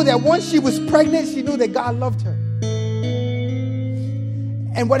she knew that once she was pregnant, she knew that God loved her.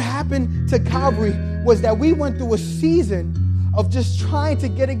 And what happened to Calvary was that we went through a season of just trying to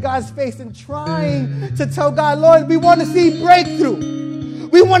get in God's face and trying to tell God, Lord, we want to see breakthrough.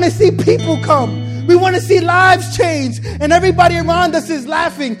 We want to see people come. We want to see lives change. And everybody around us is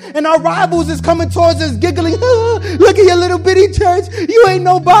laughing. And our rivals is coming towards us giggling. Look at your little bitty church. You ain't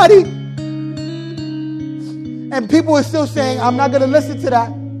nobody. And people are still saying, I'm not going to listen to that.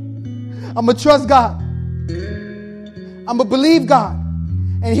 I'm going to trust God. I'm going to believe God.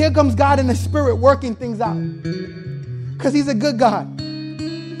 And here comes God in the Spirit working things out. Because He's a good God.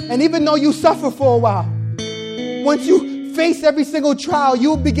 And even though you suffer for a while, once you face every single trial,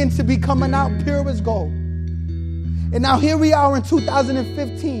 you'll begin to be coming out pure as gold. And now here we are in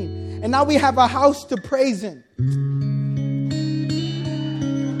 2015. And now we have a house to praise in.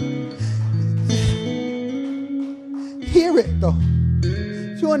 Hear it though.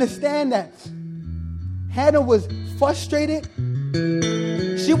 You understand that Hannah was frustrated.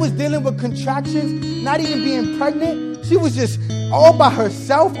 She was dealing with contractions, not even being pregnant. She was just all by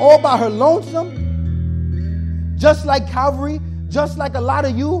herself, all by her lonesome. Just like Calvary, just like a lot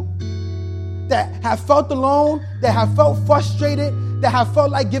of you that have felt alone, that have felt frustrated, that have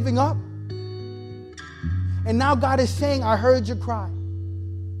felt like giving up. And now God is saying, I heard your cry.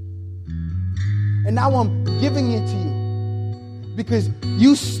 And now I'm giving it to you. Because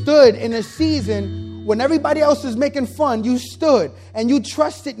you stood in a season when everybody else is making fun. You stood and you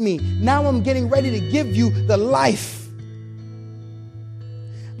trusted me. Now I'm getting ready to give you the life.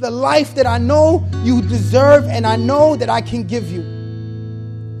 The life that I know you deserve and I know that I can give you.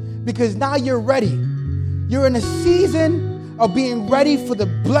 Because now you're ready. You're in a season of being ready for the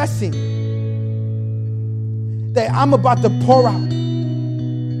blessing that I'm about to pour out.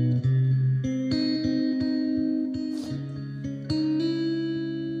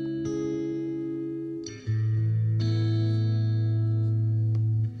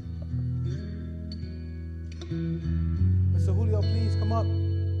 Mr. Julio, please come up.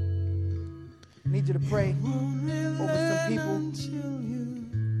 I need you to pray over some people.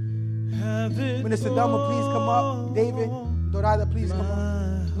 Minister Delma, please come up. David, Dorada, please come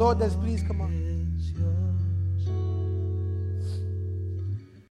up. Lourdes, please come up.